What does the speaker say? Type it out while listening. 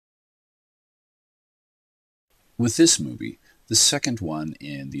With this movie, the second one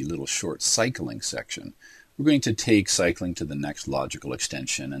in the little short cycling section, we're going to take cycling to the next logical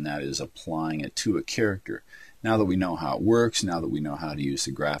extension, and that is applying it to a character. Now that we know how it works, now that we know how to use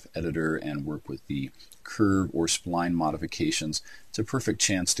the graph editor and work with the curve or spline modifications, it's a perfect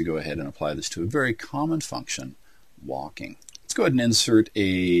chance to go ahead and apply this to a very common function, walking. Let's go ahead and insert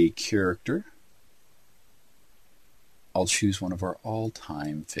a character. I'll choose one of our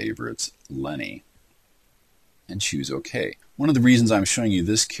all-time favorites, Lenny, and choose OK. One of the reasons I'm showing you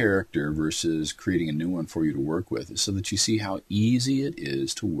this character versus creating a new one for you to work with is so that you see how easy it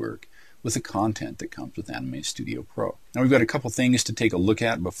is to work with the content that comes with Anime Studio Pro. Now we've got a couple things to take a look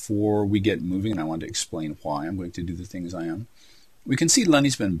at before we get moving, and I want to explain why I'm going to do the things I am. We can see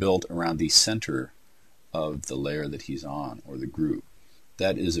Lenny's been built around the center of the layer that he's on, or the group.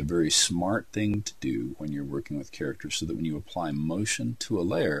 That is a very smart thing to do when you're working with characters, so that when you apply motion to a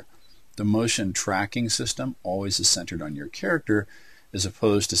layer, the motion tracking system always is centered on your character, as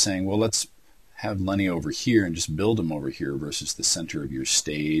opposed to saying, well, let's have Lenny over here and just build him over here versus the center of your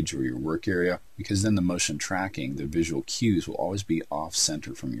stage or your work area, because then the motion tracking, the visual cues, will always be off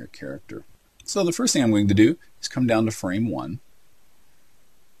center from your character. So the first thing I'm going to do is come down to frame 1,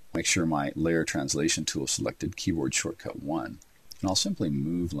 make sure my layer translation tool is selected, keyboard shortcut 1, and I'll simply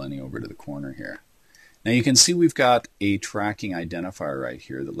move Lenny over to the corner here. Now you can see we've got a tracking identifier right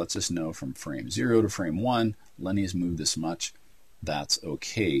here that lets us know from frame 0 to frame 1, Lenny has moved this much. That's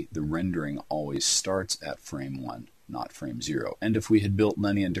okay. The rendering always starts at frame 1, not frame 0. And if we had built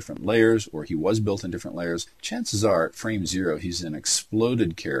Lenny in different layers, or he was built in different layers, chances are at frame 0 he's an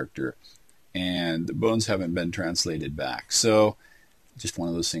exploded character and the bones haven't been translated back. So just one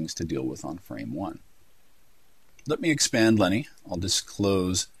of those things to deal with on frame 1. Let me expand Lenny. I'll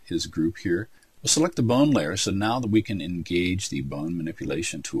disclose his group here. We'll select the bone layer, so now that we can engage the bone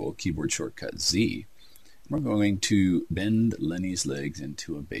manipulation tool, keyboard shortcut Z, we're going to bend Lenny's legs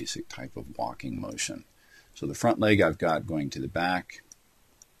into a basic type of walking motion. So the front leg I've got going to the back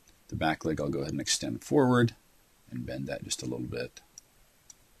leg I'll go ahead and extend forward and bend that just a little bit.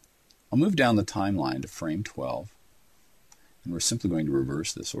 I'll move down the timeline to frame 12, and we're simply going to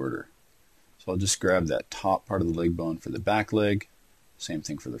reverse this order. So I'll just grab that top part of the leg bone for the back leg, same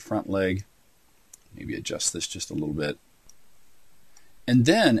thing for the front leg, maybe adjust this just a little bit. And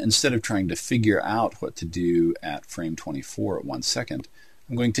then, instead of trying to figure out what to do at frame 24 at 1 second,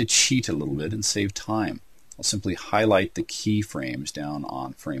 I'm going to cheat a little bit and save time. I'll simply highlight the keyframes down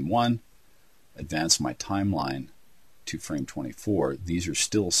on frame 1, advance my timeline to frame 24. These are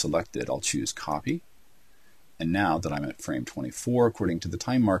still selected. I'll choose Copy. And now that I'm at frame 24, according to the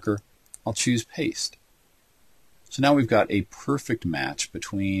time marker, I'll choose Paste. So now we've got a perfect match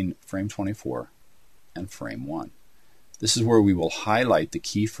between frame 24 and frame 1. This is where we will highlight the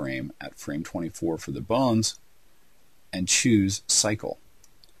keyframe at frame 24 for the bones and choose Cycle.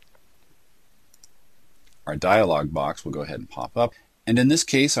 Our dialog box will go ahead and pop up, and in this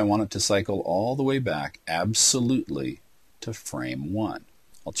case I want it to cycle all the way back absolutely to frame 1.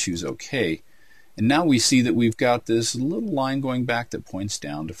 I'll choose OK, and now we see that we've got this little line going back that points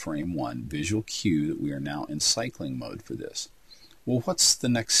down to frame 1, visual cue that we are now in cycling mode for this. Well, what's the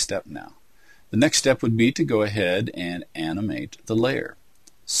next step now? The next step would be to go ahead and animate the layer.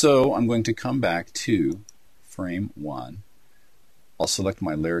 So I'm going to come back to frame 1. I'll select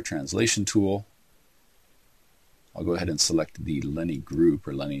my layer translation tool. I'll go ahead and select the Lenny group,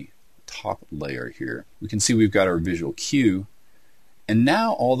 or Lenny top layer here. We can see we've got our visual cue, and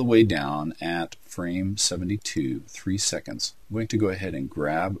now all the way down at frame 72, 3 seconds, I'm going to go ahead and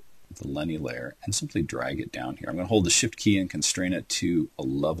grab the Lenny layer and simply drag it down here. I'm going to hold the Shift key and constrain it to a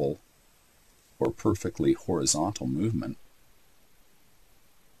level or perfectly horizontal movement.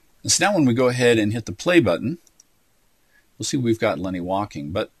 And so now when we go ahead and hit the play button, we'll see we've got Lenny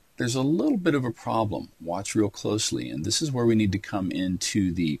walking, but there's a little bit of a problem. Watch real closely, and this is where we need to come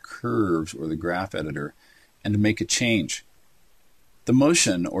into the curves or the graph editor and to make a change. The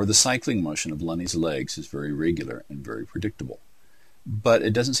motion, or the cycling motion, of Lenny's legs is very regular and very predictable, but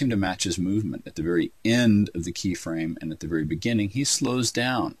it doesn't seem to match his movement. At the very end of the keyframe and at the very beginning, he slows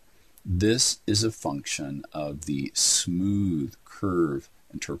down. This is a function of the smooth curve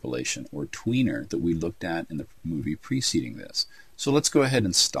interpolation, or tweener, that we looked at in the movie preceding this. So let's go ahead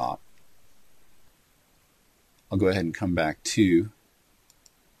and stop. I'll go ahead and come back to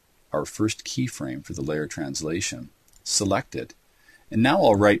our first keyframe for the layer translation, select it, and now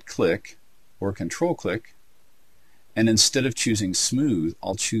I'll right click or control click, and instead of choosing smooth,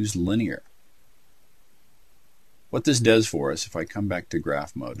 I'll choose linear. What this does for us, if I come back to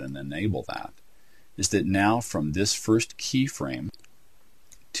graph mode and enable that, is that now from this first keyframe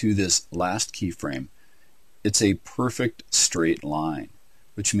to this last keyframe, it's a perfect straight line,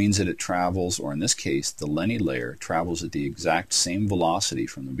 which means that it travels, or in this case, the Lenny layer travels at the exact same velocity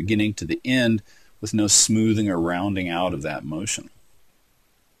from the beginning to the end with no smoothing or rounding out of that motion.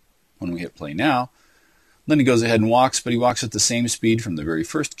 When we hit play now, Lenny goes ahead and walks, but he walks at the same speed from the very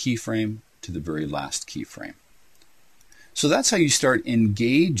first keyframe to the very last keyframe. So that's how you start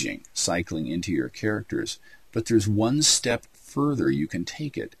engaging cycling into your characters, but there's one step further you can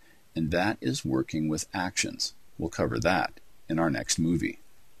take it, and that is working with actions. We'll cover that in our next movie.